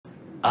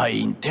I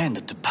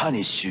intend to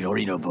punish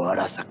Yorinobu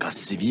Arasaka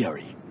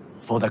severely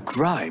for the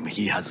crime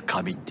he has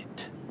committed.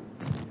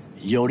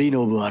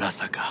 Yorinobu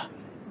Arasaka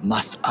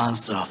must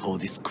answer for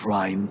this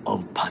crime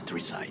of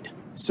patricide.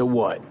 So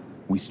what?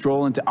 We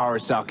stroll into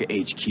Arasaka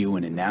HQ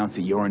and announce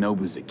that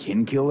Yorinobu's a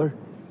kin killer?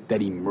 That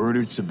he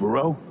murdered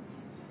Saburo?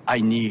 I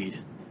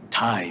need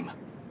time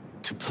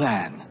to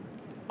plan,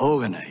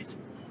 organize.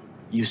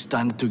 You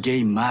stand to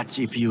gain much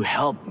if you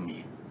help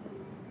me.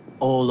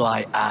 All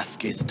I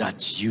ask is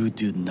that you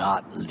do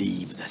not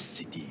leave the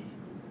city.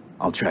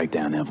 I'll track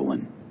down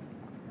Evelyn.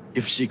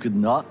 If she could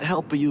not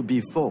help you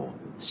before,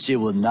 she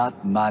will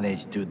not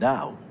manage to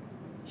now.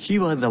 He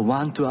was the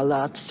one to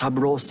alert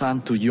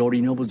Saburo-san to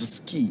Yorinobu's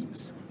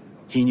schemes.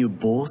 He knew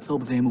both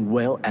of them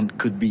well and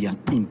could be an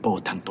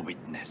important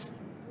witness.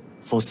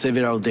 For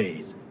several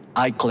days,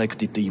 I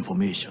collected the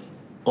information.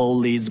 All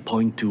leads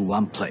point to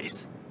one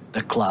place,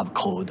 the club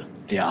called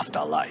the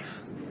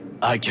Afterlife.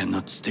 I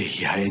cannot stay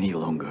here any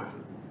longer.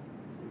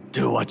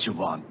 Do what you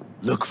want.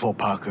 Look for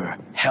Parker,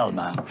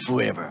 Hellman,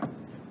 whoever.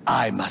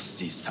 I must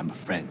see some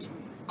friends,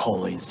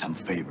 call in some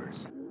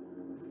favors.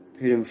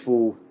 Paid in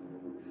full.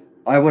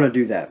 I want to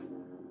do that.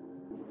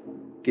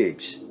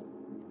 Gigs.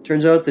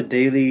 Turns out the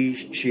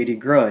daily shady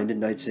grind in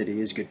Night City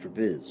is good for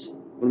biz.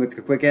 Want to make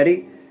a quick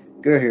Eddie?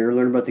 Go here,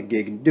 learn about the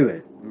gig, and do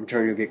it. In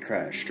return, you'll get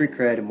crash, street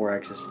cred, and more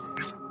access.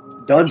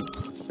 Done.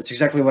 That's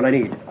exactly what I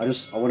need. I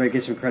want to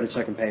get some credit so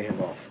I can pay him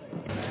off.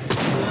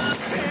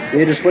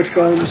 Need to switch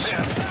guns.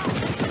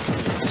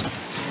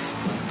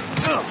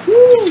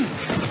 Woo!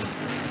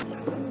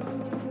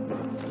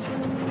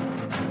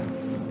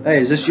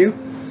 Hey, is this you?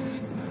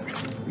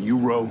 You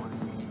row?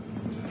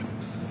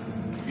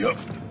 Yup.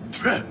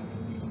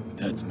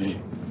 That's me.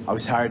 I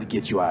was hired to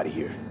get you out of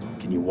here.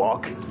 Can you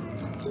walk?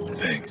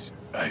 Thanks.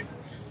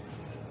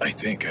 I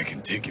think I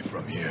can take it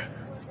from here.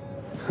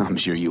 I'm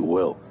sure you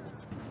will.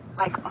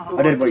 Like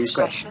more did what you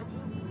discretion.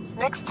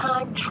 Next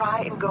time,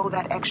 try and go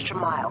that extra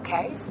mile,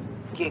 okay?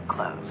 Gig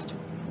closed.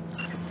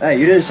 Hey,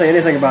 you didn't say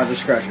anything about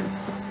discretion.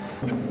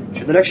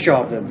 To the next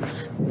job, then.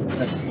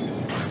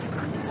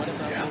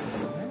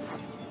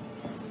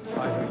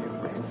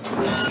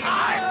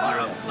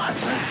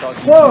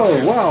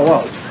 Whoa, wow,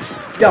 whoa.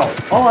 Yo,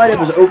 all I did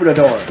was open a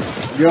door.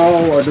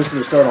 Y'all are just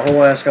gonna start a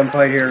whole ass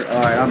gunfight here.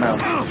 Alright, I'm out.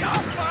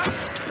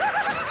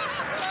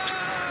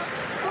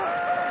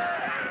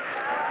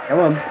 Come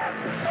on.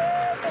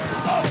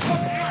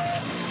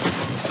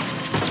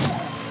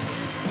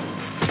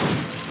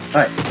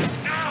 Alright.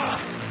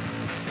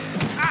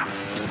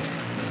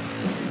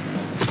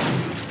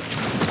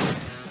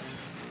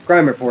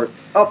 Crime report.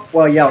 Oh,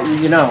 well, yeah,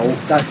 you know,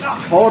 that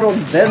called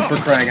on them for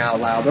crying out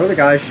loud. They're the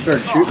guys who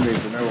started shooting me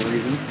for no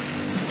reason.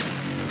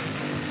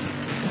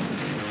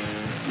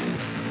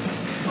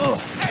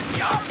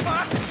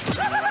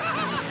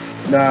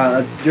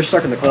 Nah, you're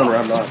stuck in the corner,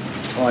 I'm not.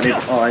 Oh,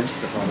 I just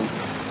stuck on him.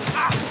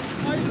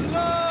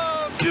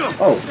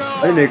 Oh,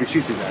 I didn't know you could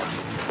shoot through that.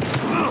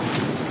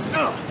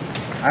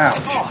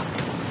 Ouch.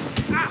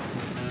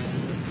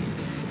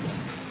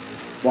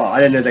 Well, I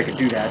didn't know they could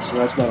do that, so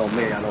that's not on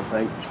me, I don't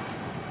think.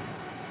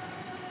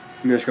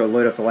 I'm just going to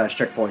load up the last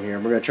checkpoint here.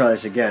 We're going to try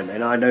this again.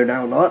 And I know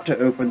now not to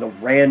open the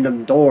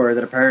random door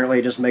that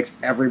apparently just makes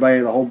everybody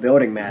in the whole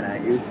building mad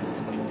at you.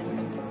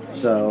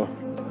 So.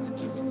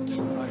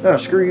 Oh,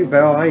 screw you,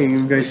 pal. I ain't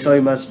even going to sell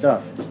you my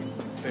stuff.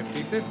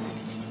 50-50.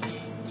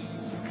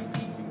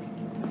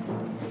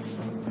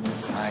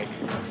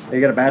 Hey,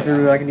 you got a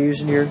bathroom I can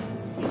use in here?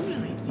 You really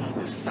need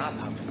to stop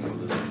him.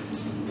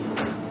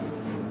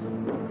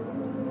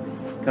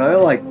 Can I,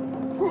 like,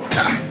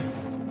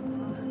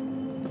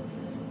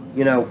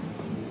 you know,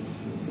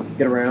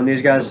 get around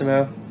these guys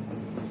somehow?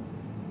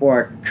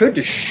 Or I could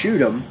just shoot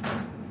them.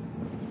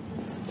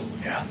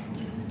 Yeah.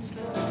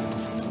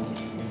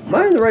 Am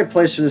I in the right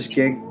place for this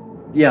gig?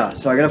 Yeah,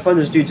 so I gotta find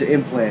this dude's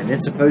implant.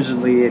 It's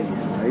supposedly in here,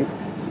 right?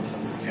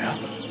 Yeah.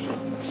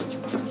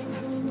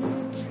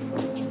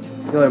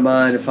 You don't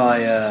mind if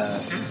I,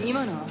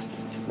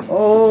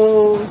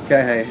 Oh,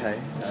 okay, hey.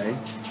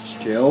 Just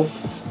chill.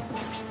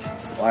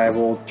 I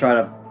will try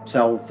to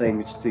sell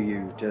things to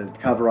you to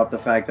cover up the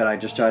fact that I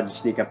just tried to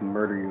sneak up and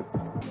murder you.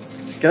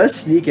 Can I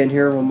sneak in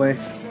here one way?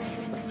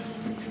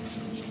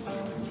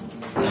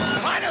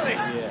 Finally!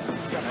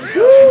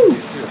 Woo!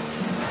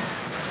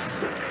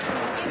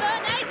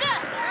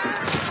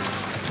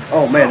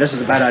 Oh man, this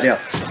is a bad idea.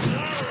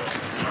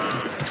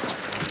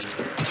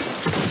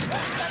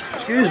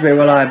 Excuse me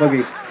while I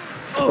boogie.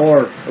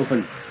 Door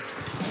open.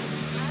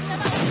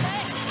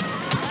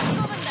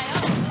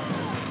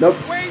 Nope.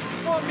 Wait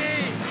for me!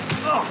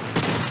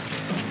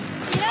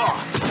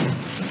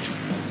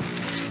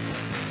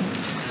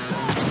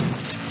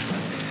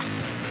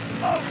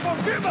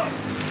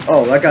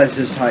 Oh, that guy's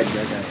just hiding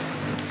right now.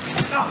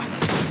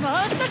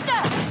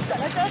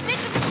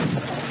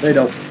 They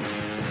don't.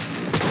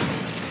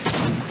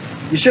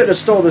 You shouldn't have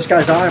stole this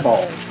guy's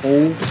eyeball,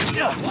 fool.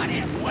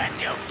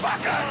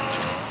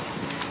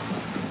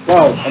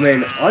 Well, I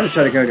mean, I'll just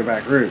try to go your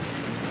back route.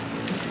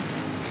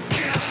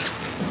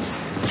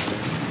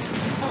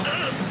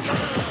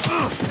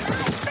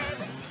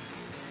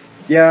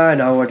 Yeah, I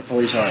know what the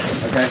police are,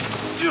 okay?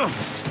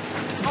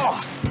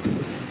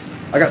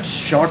 I got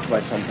shocked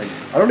by something.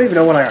 I don't even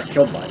know what I got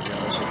killed by, to be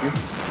honest with you.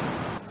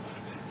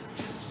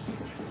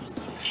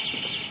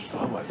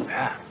 What was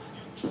that?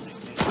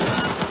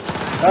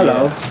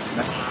 Hello.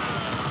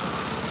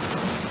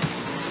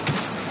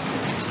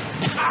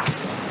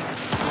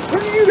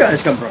 Where did you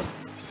guys come from?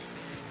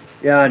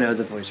 Yeah, I know,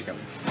 the police are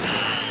coming.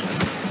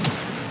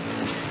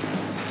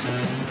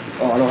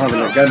 Oh, I don't have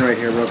a gun right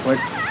here real quick.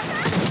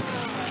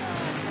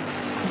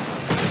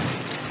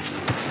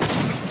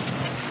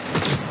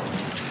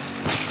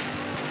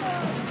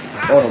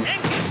 Hold him.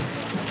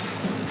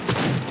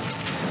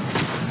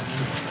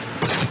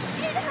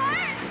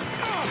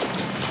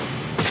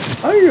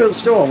 How are you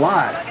still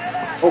alive?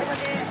 Oh.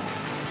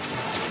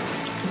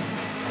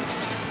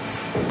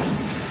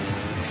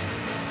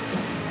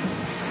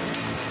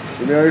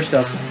 Give me all your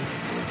stuff.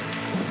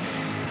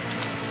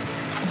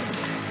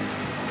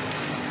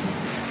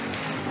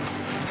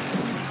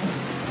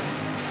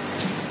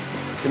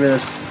 Give me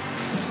this.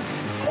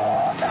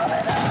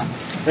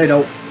 Hey,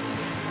 don't.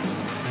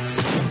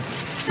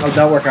 How'd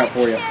that work out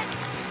for you?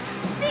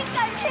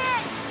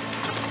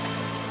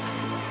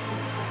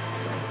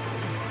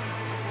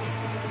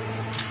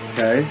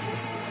 Okay.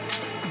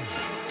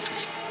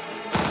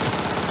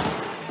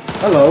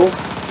 Hello.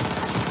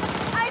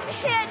 I'm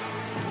hit.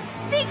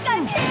 Think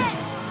I'm hit.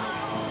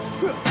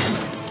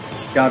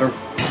 Got her.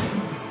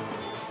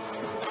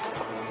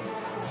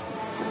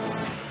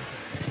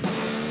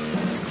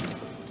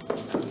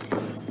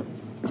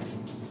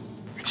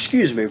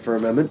 Excuse me for a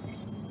moment.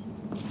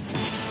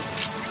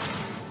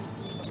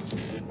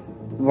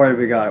 What do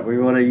we got? We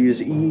want to use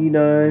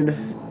E9.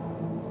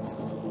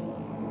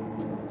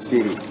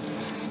 CD.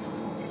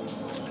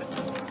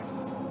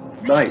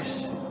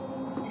 Nice.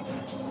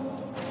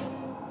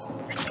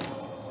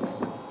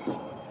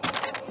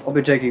 I'll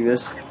be taking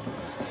this.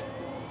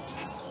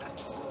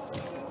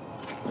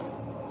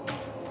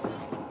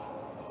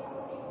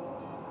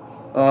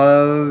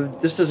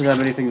 This doesn't have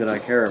anything that I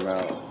care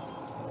about.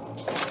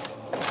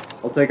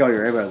 I'll take all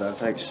your ammo though,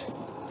 thanks.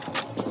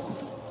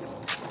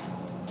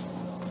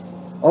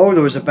 Oh,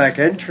 there was a back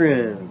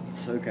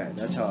entrance. Okay,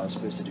 that's how I was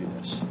supposed to do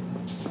this.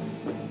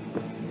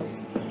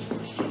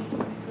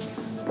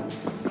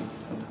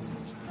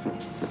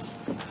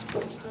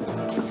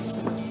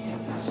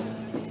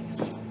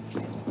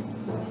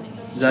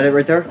 Is that it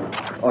right there?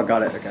 Oh,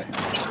 got it, okay.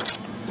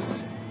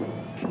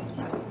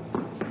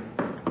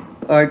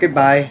 Alright,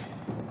 goodbye.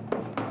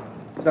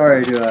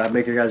 Sorry to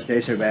make your guys' day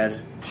so bad.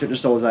 Shouldn't have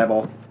stole his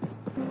eyeball.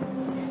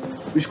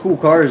 Whose cool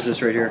car is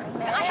this right here?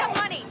 I have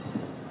money.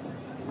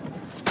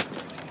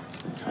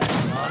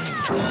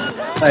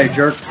 Hey,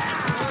 jerk.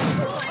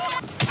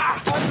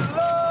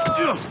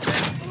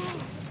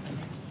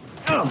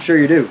 I'm sure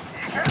you do.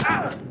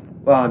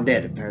 Well, I'm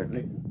dead,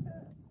 apparently.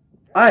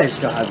 I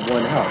still have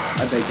one health.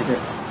 I beg to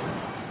differ.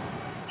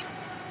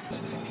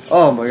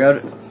 Oh my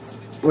god.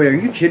 Wait, are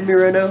you kidding me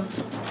right now?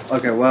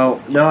 Okay, well,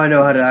 now I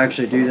know how to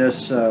actually do this,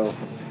 so...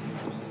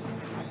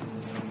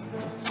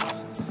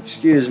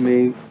 Excuse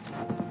me.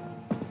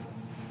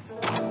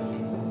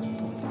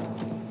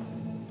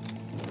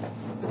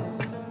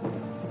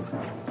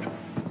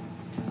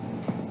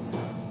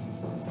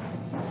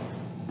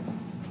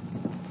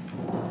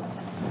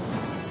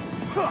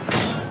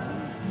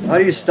 How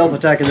do you stealth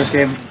attack in this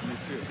game?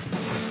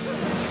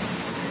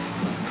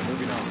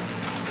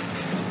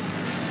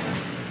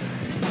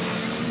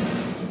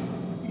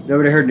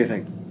 Nobody heard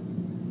anything.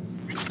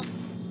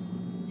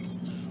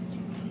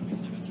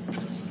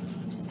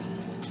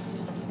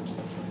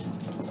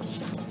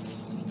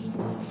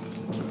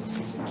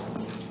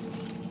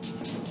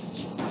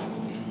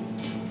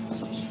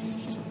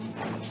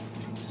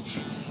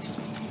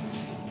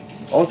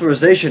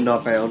 Authorization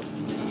not found.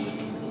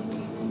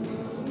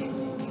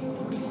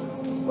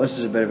 Well, this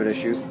is a bit of an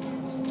issue.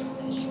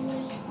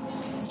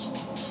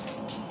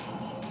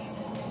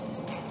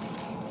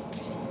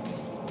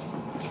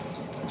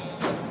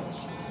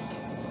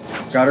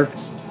 Got her.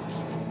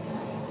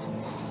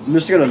 I'm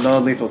just gonna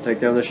non-lethal take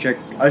down this chick.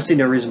 I see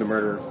no reason to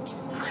murder her.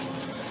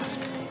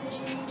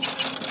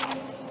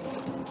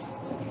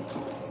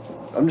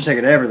 I'm just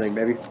taking everything,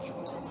 baby.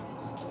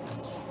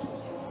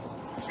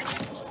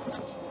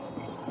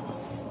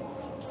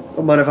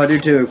 Don't mind if I do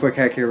too. A quick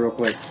hack here real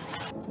quick.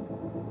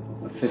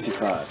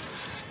 55.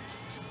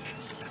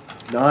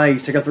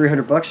 Nice, I got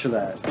 300 bucks for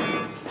that.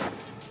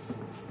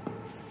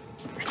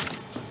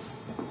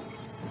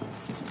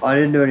 I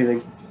didn't do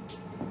anything.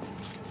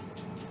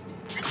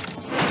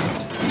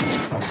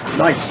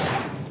 Nice.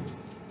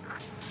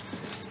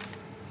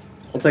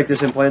 I'll take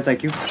this implant,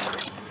 thank you.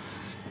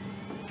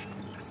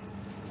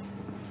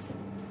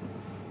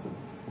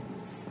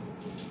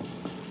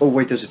 Oh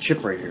wait, there's a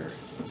chip right here.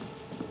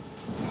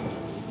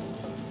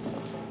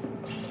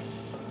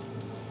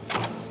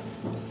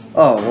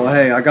 Oh, well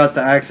hey, I got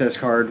the access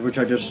card, which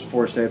I just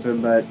forced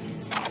open, but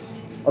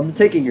I'm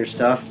taking your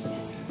stuff.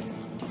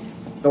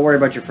 Don't worry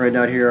about your friend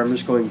out here, I'm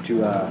just going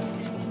to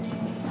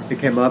pick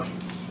him up.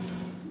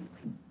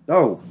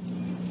 Oh.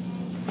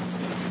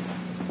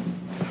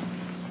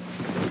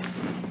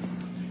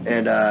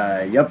 And,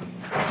 yep.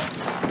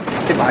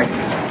 Goodbye.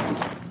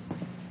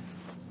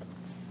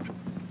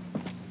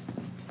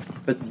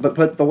 But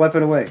put the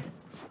weapon away.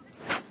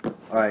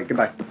 Alright,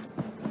 goodbye.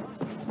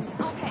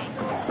 Okay.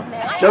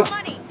 I Nope. have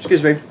money.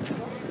 Excuse me.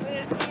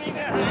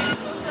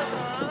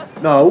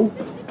 No.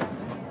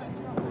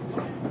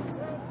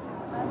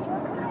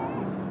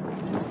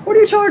 What are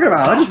you talking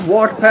about? I just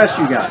walked past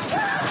you guys.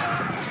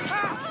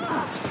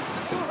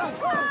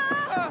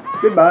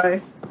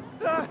 Goodbye.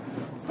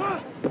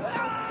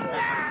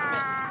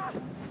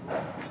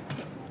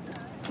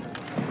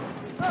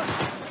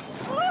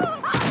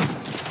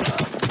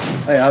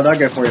 Hey, how'd that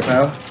go for you,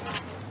 pal?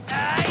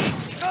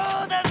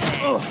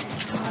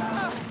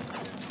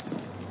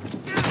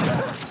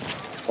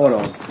 Hold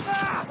on.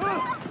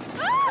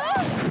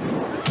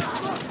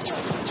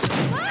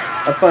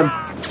 Have fun.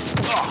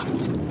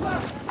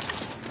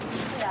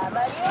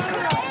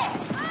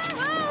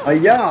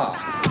 Hiya!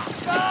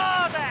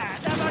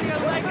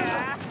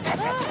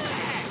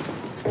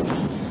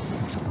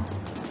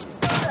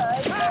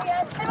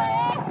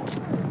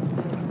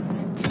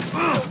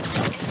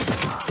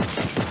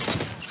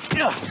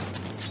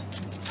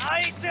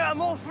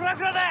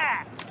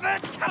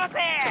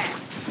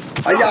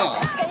 Hiya!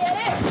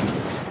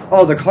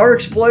 Oh, the car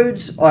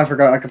explodes? Oh, I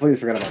forgot. I completely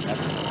forgot about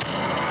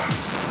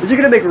that. Is it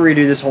gonna make me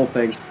redo this whole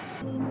thing?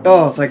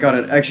 Oh, thank God,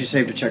 it actually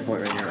saved a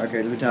checkpoint right here.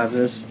 Okay, let me tap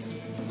this.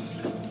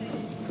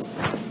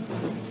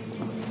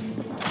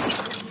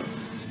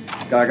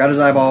 God, I got his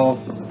eyeball.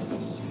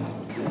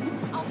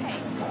 Okay.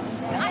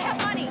 I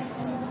have money.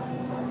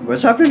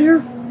 What's happening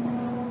here?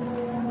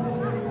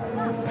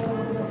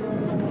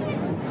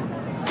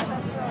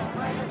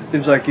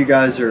 Seems like you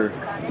guys are...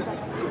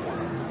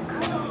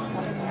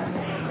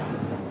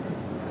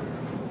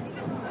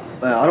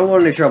 Man, I don't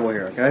want any trouble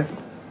here, okay?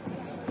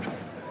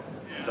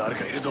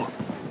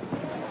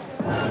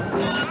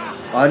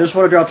 I just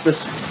want to drop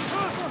this.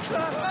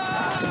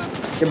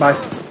 Goodbye.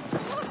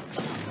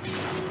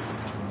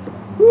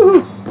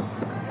 Woohoo!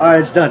 Alright,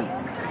 it's done.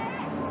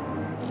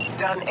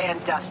 Done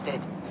and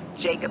dusted.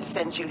 Jacob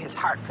sends you his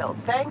heartfelt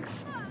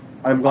thanks.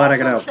 I'm glad I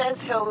can help.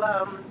 Says he'll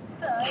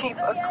keep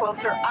a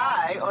closer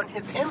eye on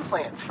his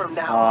implants from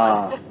now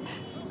on.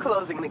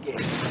 Closing the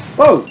gate.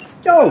 Whoa!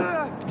 Yo!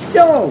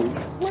 Yo!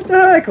 What the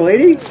heck,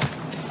 lady?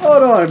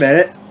 Hold on a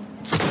minute.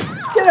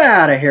 Get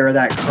out of here with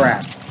that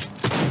crap.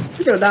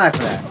 You're gonna die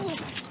for that.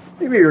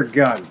 Give me your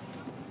gun.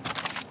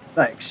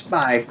 Thanks.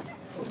 Bye.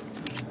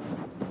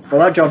 Well,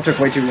 that job took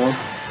way too long.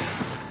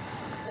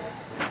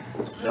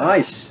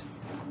 Nice.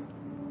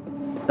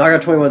 Now I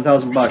got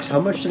 21,000 bucks. How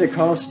much did it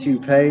cost to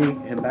pay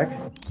him back?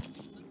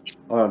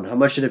 Hold on. How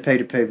much did it pay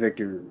to pay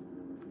Victor?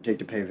 Take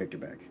to pay Victor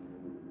back.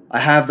 I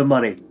have the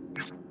money.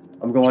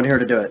 I'm going here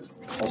to do it.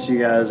 I'll see you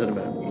guys in a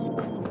minute.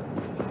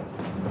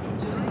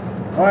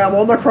 Alright, I'm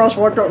on the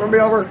crosswalk. Don't run me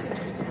over.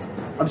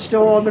 I'm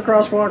still on the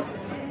crosswalk.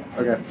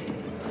 Okay.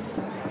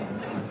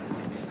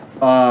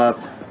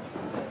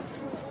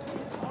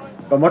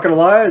 I'm not gonna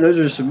lie, those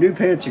are some new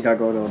pants you got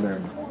going on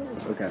there.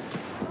 Okay.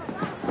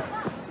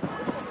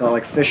 They're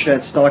like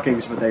fishnet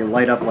stockings, but they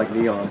light up like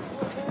neon.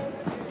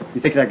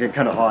 You think that get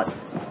kind of hot?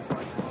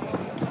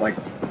 Like,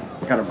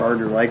 kind of burn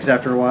your legs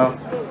after a while?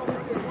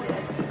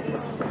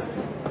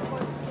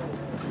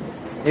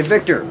 Hey,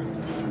 Victor.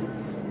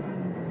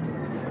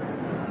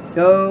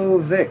 Yo,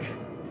 Vic.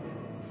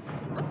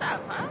 What's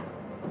up, huh?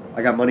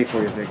 I got money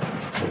for you, Vic.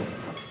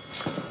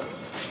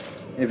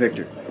 Hey,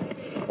 Victor.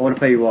 I want to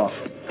pay you off.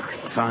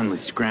 Finally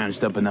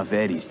scrounged up enough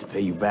eddies to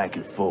pay you back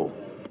in full.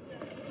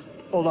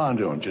 Hold on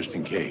to him just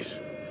in case.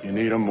 You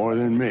need him more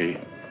than me.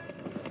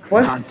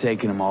 What? I'm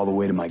taking them all the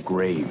way to my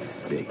grave,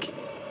 Vic.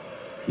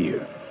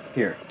 Here.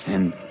 Here.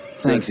 And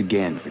thanks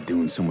again for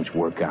doing so much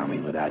work on me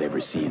without ever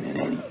seeing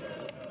an Eddie.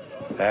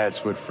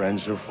 That's what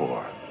friends are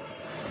for.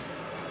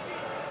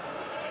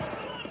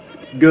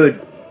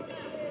 Good.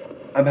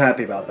 I'm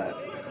happy about that.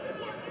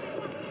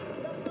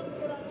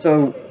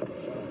 So,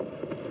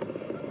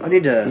 I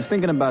need I to... was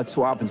thinking about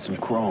swapping some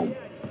chrome.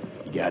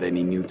 You got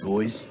any new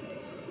toys?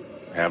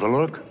 Have a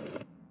look.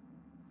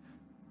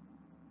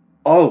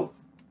 Oh!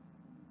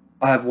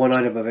 I have one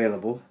item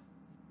available.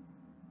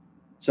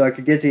 So I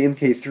could get the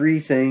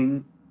MK3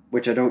 thing,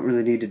 which I don't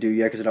really need to do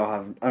yet because I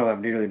don't have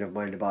nearly enough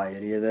money to buy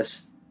any of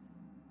this.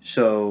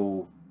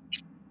 So,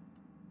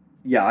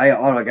 yeah, I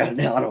don't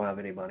have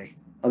any money.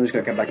 I'm just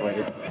gonna come back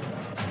later.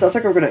 So I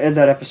think we're gonna end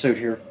that episode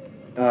here.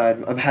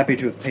 I'm happy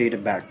to have paid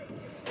him back.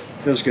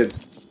 Feels good.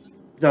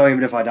 Now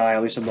even if I die,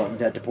 at least I'm not in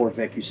debt to poor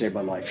Vic who saved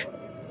my life.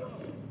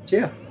 So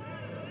yeah,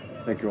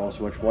 thank you all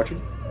so much for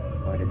watching.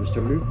 My name is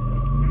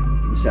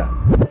Tim Peace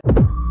out.